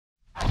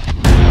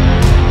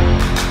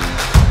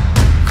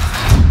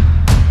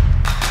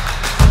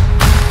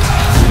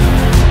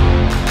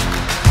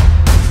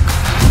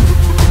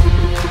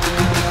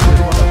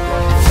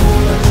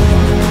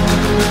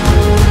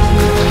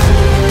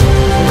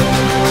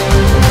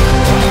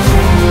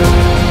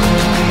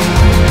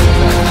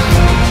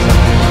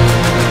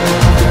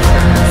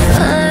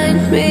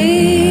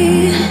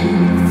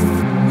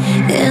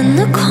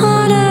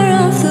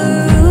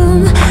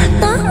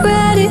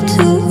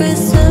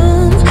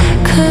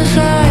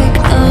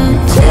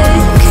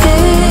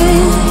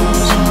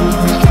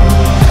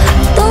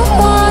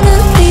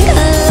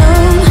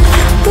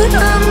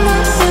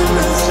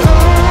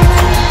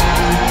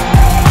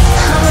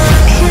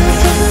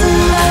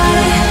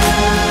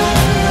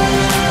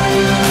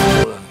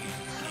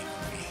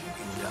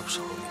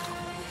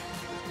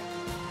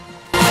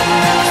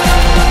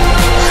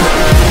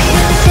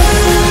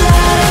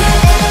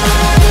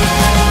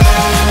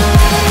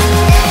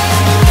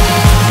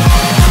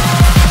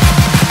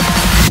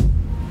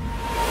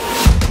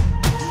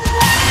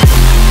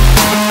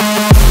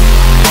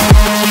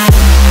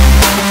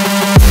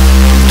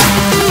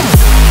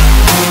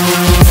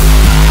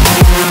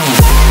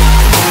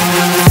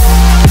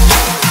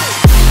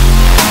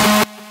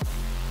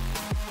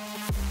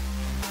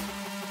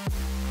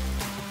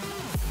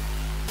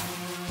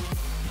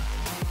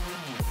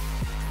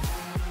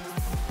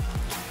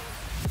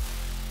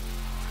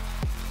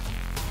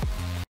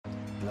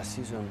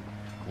season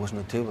was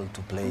not able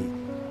to play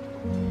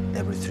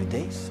every 3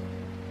 days.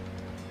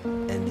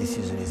 And this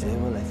season is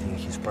able. I think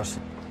his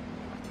person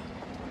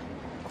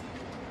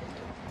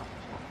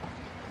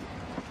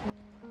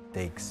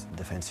takes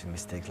defensive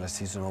mistakes. Last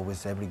season,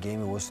 always every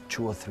game it was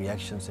 2 or 3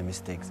 actions and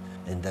mistakes,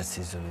 and that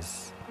season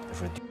is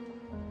reduced.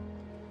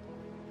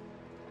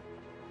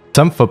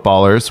 Some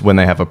footballers, when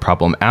they have a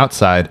problem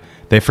outside,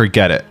 they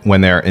forget it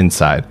when they're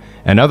inside,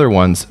 and other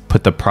ones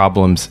put the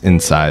problems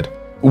inside.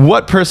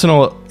 What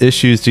personal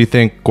issues do you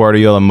think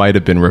Guardiola might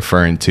have been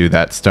referring to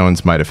that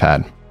Stones might have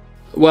had?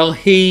 Well,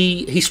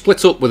 he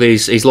split up with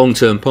his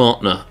long-term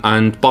partner,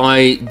 and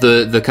by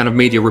the kind of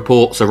media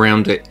reports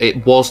around it,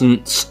 it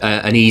wasn't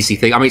an easy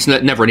thing. I mean, it's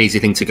never an easy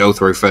thing to go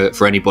through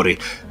for anybody,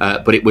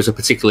 but it was a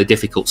particularly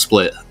difficult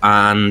split.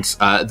 And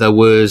there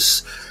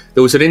was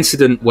an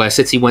incident where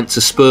City went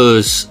to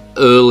Spurs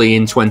early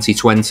in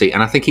 2020,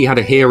 and I think he had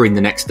a hearing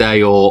the next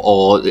day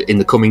or in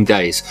the coming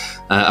days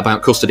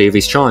about custody of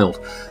his child.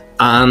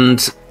 And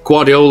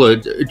Guardiola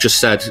just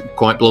said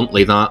quite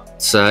bluntly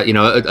that, you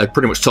know, I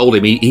pretty much told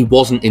him he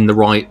wasn't in the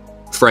right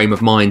frame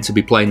of mind to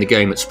be playing the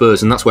game at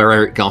Spurs, and that's where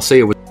Eric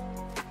Garcia was.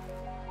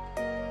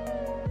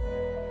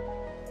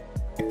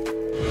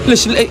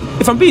 Listen,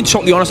 if I'm being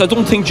totally honest, I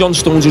don't think John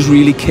Stones has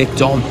really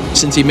kicked on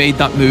since he made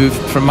that move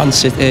from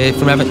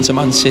from Everton to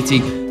Man City.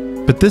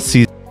 But this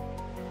season,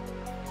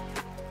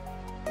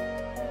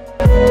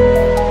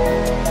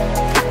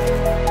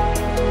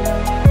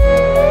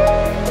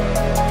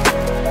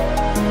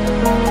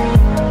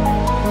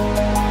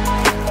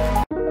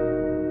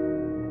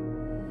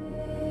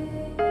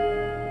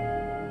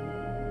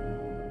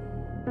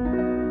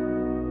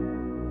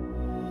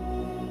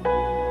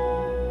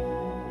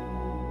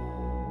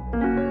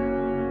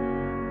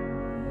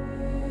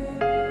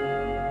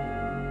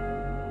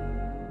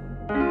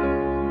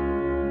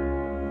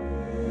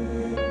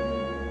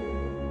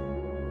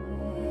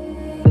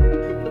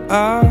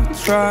 I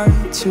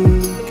tried to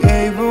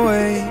give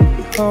away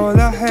all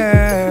I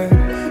had.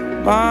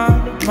 My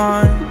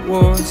mind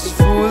was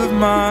full of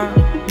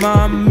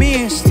my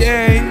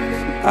mistakes.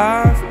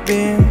 I've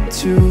been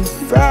too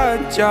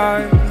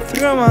fragile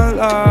through my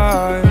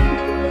life,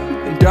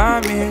 and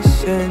I'm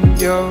missing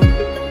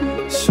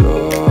you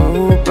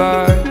so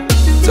bad.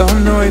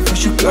 Don't know if I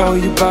should call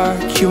you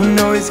back. You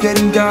know it's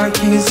getting dark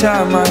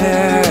inside my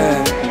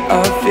head.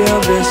 I feel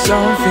there's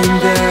something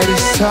that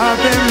is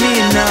stopping me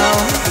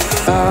now.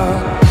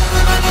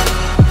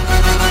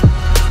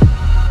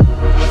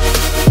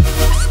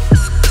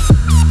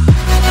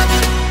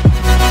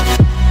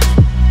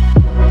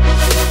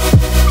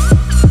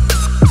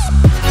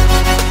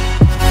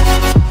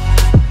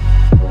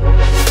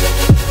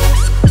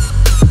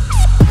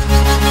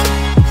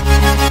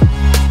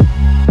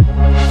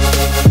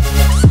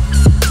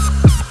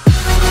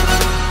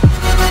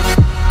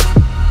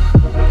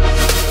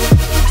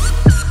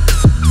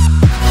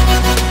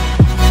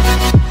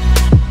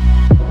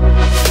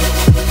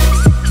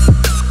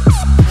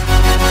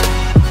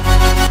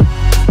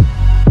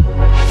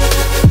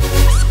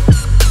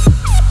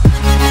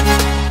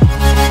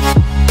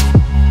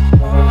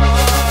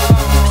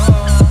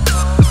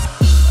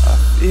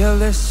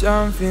 There's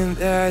something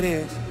that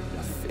is,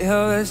 I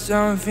feel there's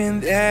something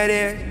that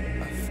is,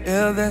 I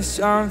feel there's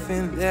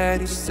something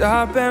that is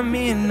stopping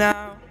me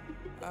now.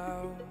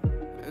 Oh,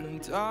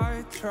 and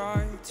I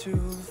try to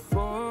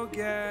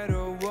forget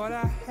all what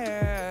I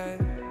had,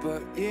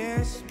 but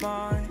is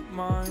my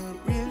mind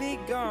really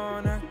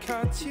gonna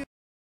cut you?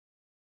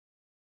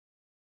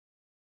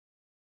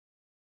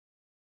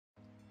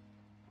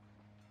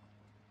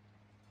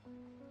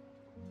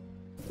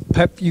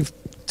 Pep, you've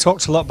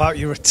talked a lot about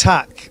your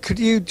attack. Could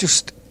you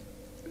just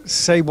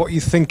say what you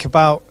think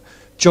about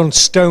John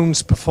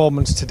Stones'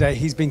 performance today?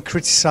 He's been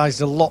criticised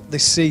a lot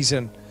this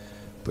season,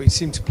 but he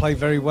seemed to play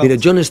very well. You know,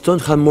 John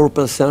Stones had more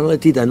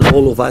personality than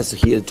all of us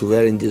here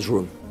together in this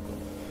room.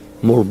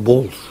 More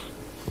balls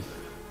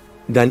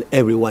than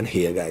everyone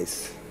here,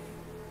 guys.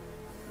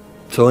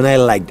 So, and I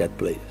like that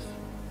player.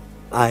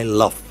 I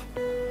love.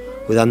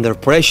 With under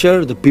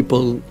pressure, the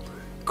people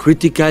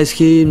criticize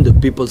him, the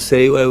people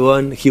say,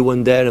 well, he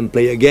went there and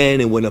play again,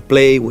 and when I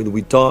play, when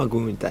we talk,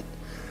 when we that.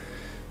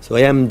 So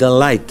I am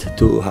delighted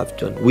to have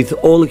John. With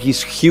all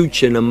his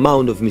huge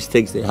amount of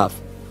mistakes they have,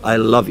 I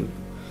love him.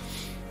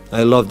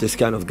 I love this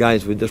kind of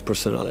guys with this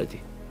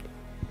personality.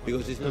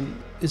 Because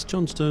is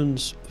John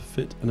Stones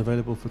fit and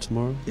available for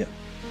tomorrow? Yeah.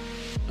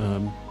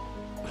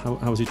 How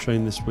has he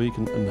trained this week,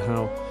 and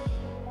how?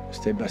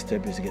 Step by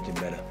step he's getting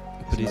better.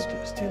 But he's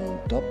not still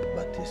top,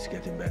 but he's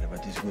getting better.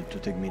 But it's good to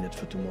take minutes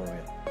for tomorrow.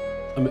 Yeah.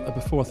 I mean,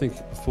 before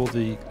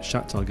the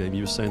Shakhtar game,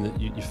 you were saying that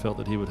you felt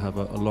that he would have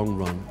a long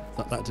run.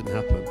 That didn't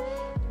happen.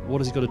 What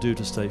has he got to do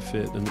to stay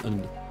fit,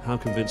 and how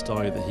convinced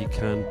are you that he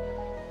can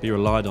be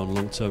relied on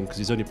long term? Because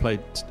he's only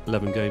played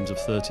 11 games of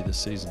 30 this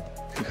season.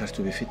 He has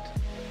to be fit.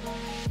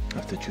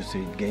 After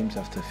 2 games,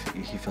 after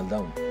he fell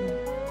down,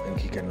 and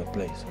he cannot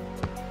play. So.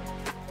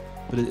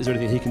 But is there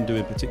anything he can do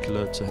in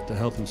particular to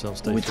help himself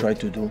stay fit? We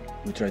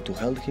try to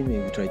help him,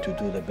 and we try to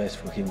do the best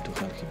for him to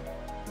help him.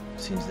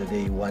 Since the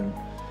day one,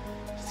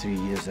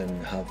 3.5 years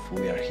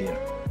we are here.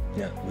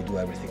 Yeah, we do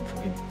everything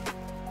for him.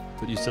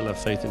 But you still have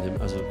faith in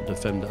him as a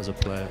defender, as a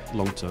player,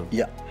 long term?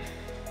 Yeah.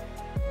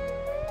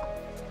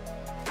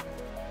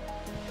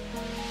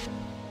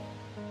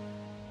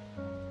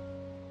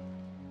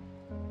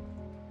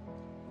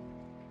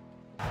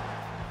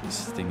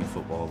 It's a thing in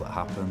football that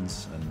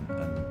happens, and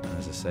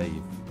as I say,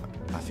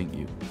 I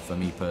think for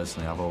me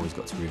personally, I've always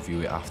got to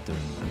review it after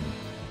and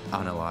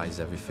analyse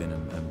everything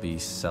and be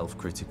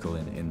self-critical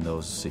in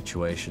those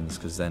situations,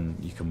 because then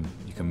you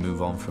can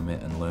move on from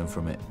it and learn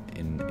from it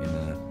in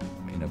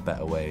a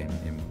better way,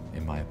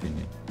 in my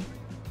opinion.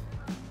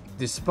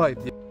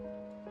 Despite the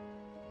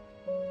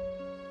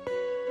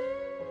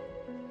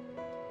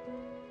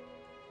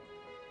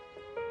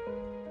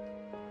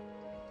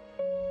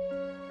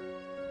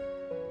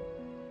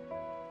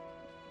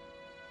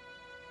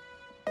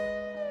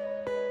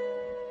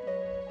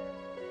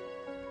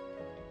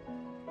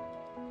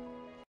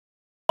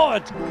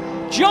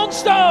John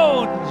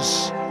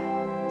Stones!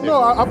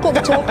 No, I've got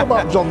to talk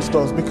about John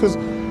Stones, because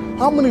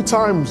how many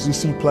times you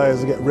see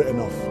players get written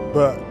off?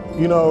 But,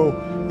 you know,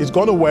 he's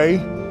gone away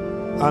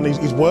and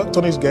he's worked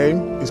on his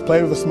game, he's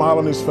played with a smile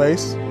on his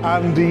face,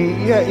 and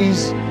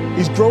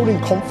he's grown in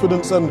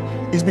confidence, and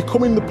he's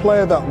becoming the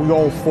player that we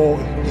all thought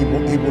he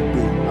would be.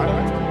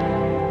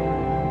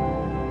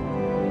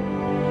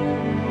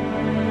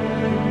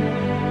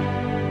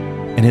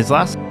 In his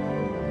last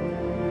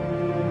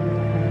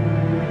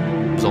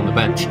on the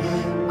bench,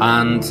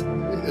 and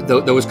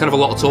there was kind of a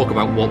lot of talk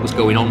about what was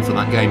going on for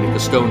that game,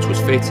 because Stones was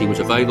fit, he was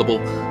available,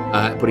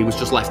 but he was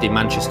just left in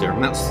Manchester,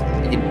 and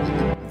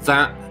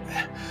that.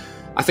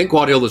 I think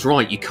Guardiola's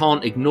right. You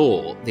can't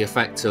ignore the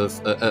effect of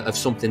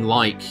something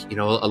like, you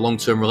know, a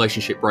long-term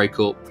relationship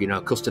breakup, you know,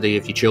 custody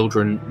of your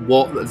children.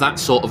 What that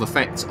sort of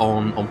effect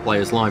on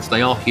players' lives.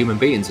 They are human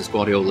beings, as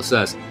Guardiola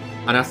says,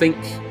 and I think,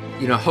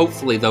 you know,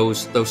 hopefully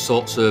those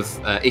sorts of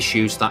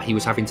issues that he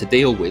was having to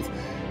deal with.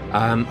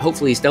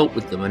 Hopefully he's dealt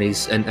with them, and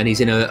he's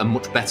in a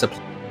much better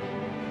place.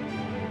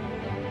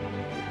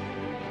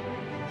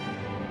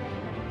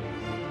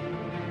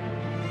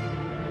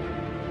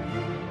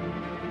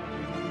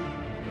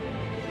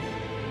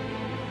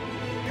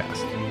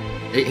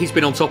 He's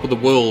been on top of the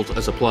world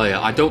as a player.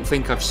 I don't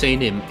think I've seen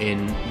him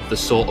in the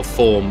sort of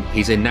form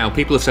he's in now.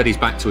 People have said he's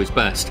back to his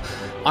best.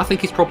 I think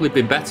he's probably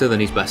been better than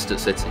his best at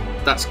City.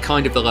 That's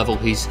kind of the level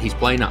he's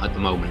playing at the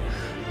moment.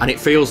 And it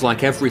feels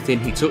like everything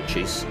he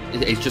touches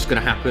is just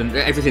going to happen.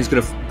 Everything's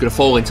going to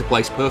fall into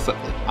place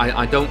perfectly.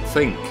 I don't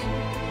think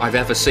I've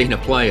ever seen a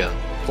player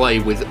play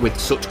with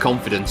such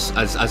confidence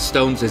as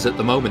Stones is at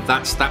the moment.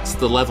 That's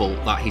the level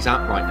that he's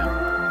at right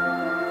now.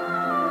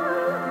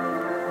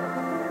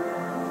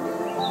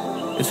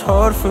 It's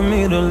hard for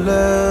me to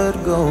let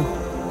go,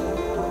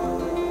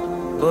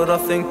 but I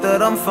think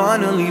that I'm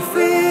finally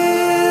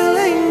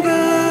feeling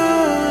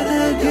good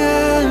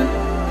again.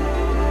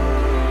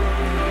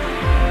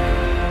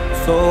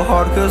 So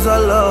hard cause I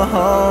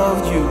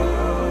loved you,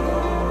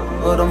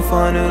 but I'm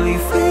finally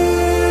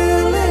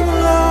feeling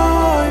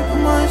like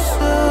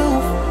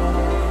myself.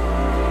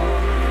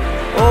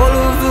 All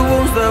of the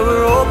wounds that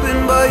were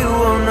opened by you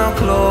are now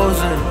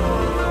closing.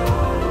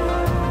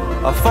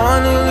 I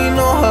finally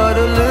know how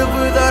to live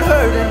without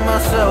hurting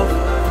myself.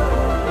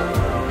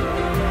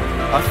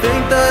 I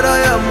think that I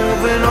am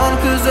moving on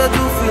cause I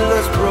do feel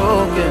less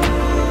broken.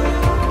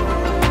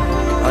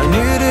 I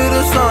needed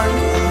a sign,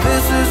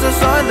 this is a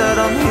sign that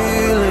I'm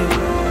healing.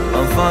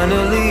 I'm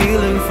finally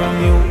healing from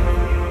you.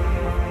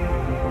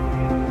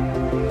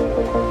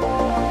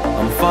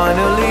 I'm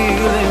finally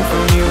healing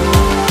from you.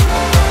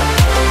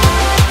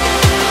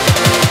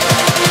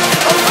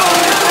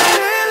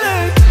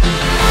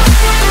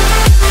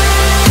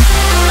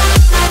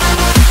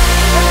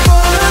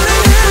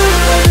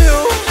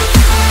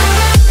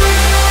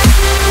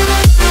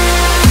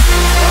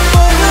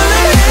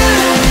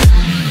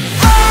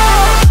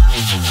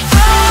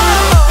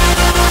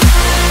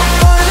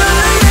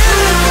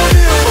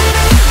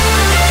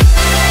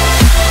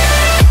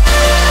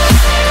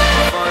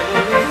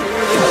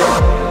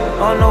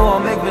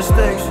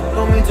 Mistakes,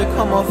 don't mean to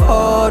come off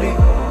hardy.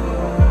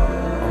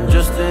 I'm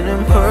just an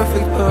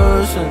imperfect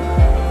person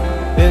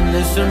in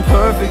this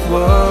imperfect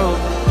world,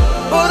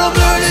 but I'm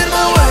learning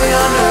my way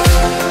under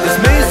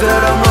this maze that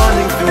I'm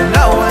running through.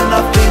 Now when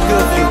I think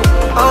of you,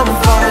 I'm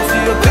fine.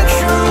 See a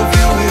picture of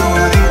you, it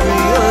would eat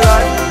me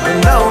alive.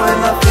 And now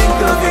when I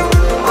think of you,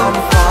 I'm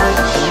fine.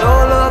 And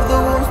all of the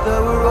wounds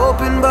that were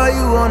opened by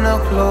you are now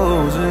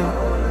closing.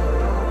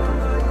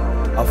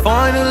 I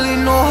finally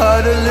know how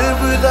to live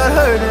without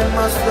hurting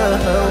myself.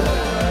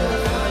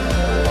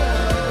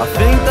 I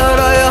think that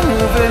I am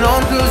moving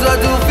on cause I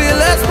do feel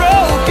less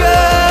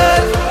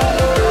broken.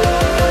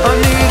 I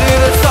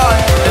needed a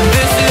sign, and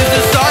this is the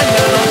sign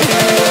that I'm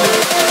healing.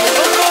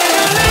 I'm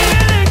finally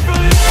healing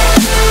from you.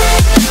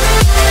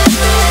 I'm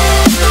finally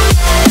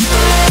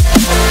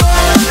healing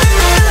from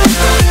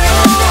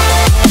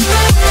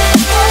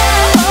you.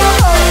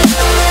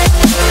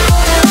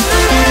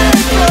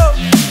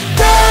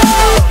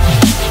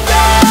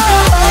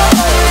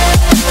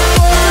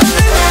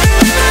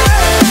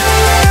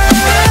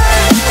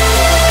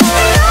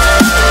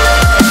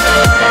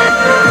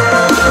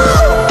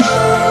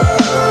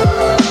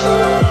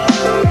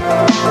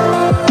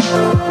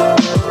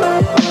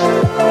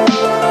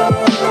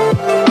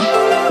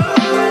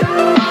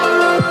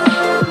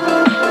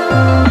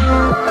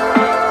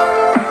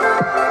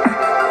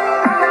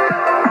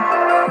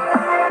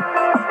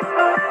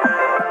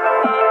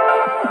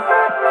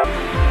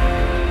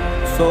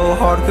 so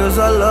hard cause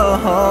I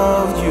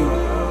loved you,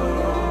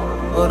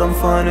 but I'm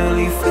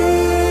finally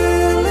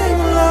feeling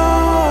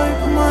like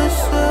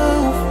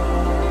myself.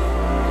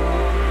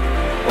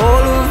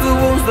 All of the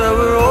wounds that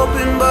were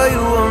opened by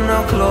you are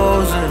now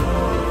closing.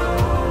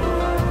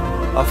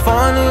 I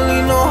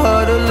finally know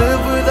how to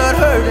live without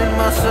hurting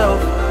myself.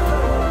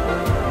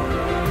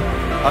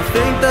 I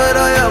think that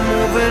I am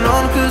moving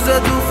on cause I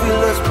do feel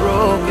less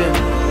broken.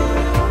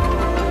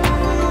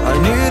 I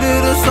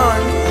needed a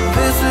sign,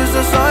 this is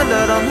a sign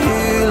that I'm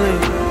healing.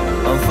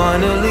 I'm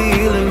finally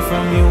healing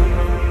from you.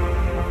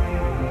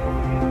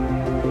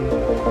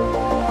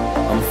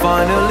 I'm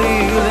finally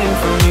healing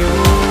from you.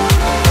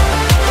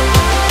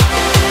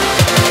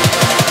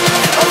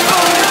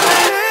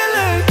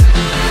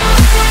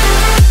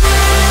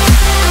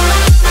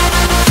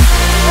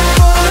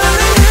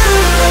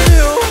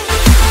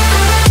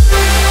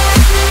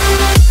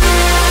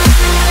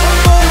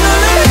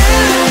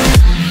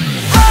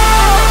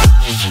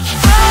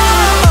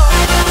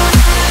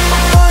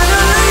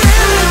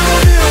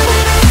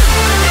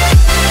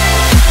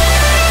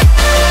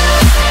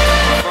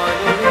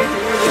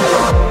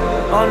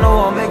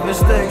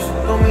 Mistakes,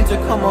 don't mean to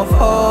come off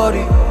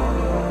hardy.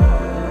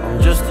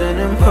 I'm just an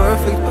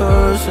imperfect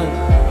person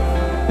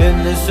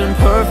in this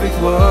imperfect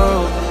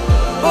world,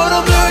 but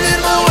I'm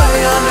learning my way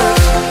under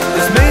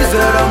this maze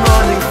that I'm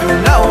running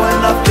through. Now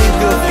when I think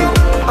of you,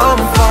 I'm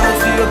falling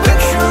to a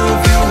picture of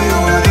you. You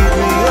would eat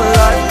me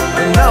alive.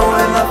 And now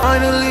when I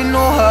finally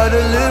know how to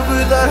live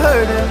without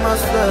hurting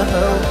myself,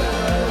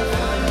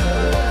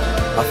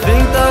 I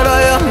think that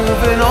I am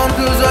moving on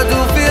cause I do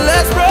feel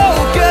less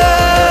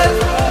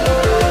broken.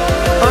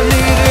 I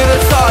needed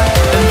a sign,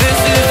 and this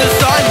is the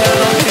sign that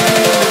I'm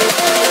healing.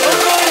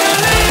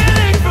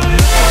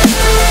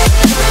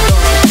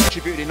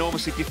 Contributed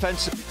enormously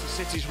defensively to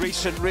City's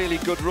recent really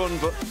good run,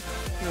 but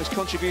you know, his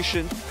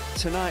contribution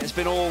tonight has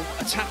been all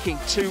attacking.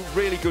 2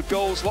 really good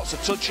goals, lots of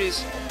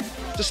touches.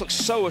 Just looks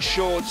so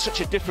assured,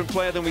 such a different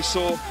player than we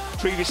saw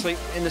previously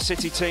in the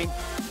City team.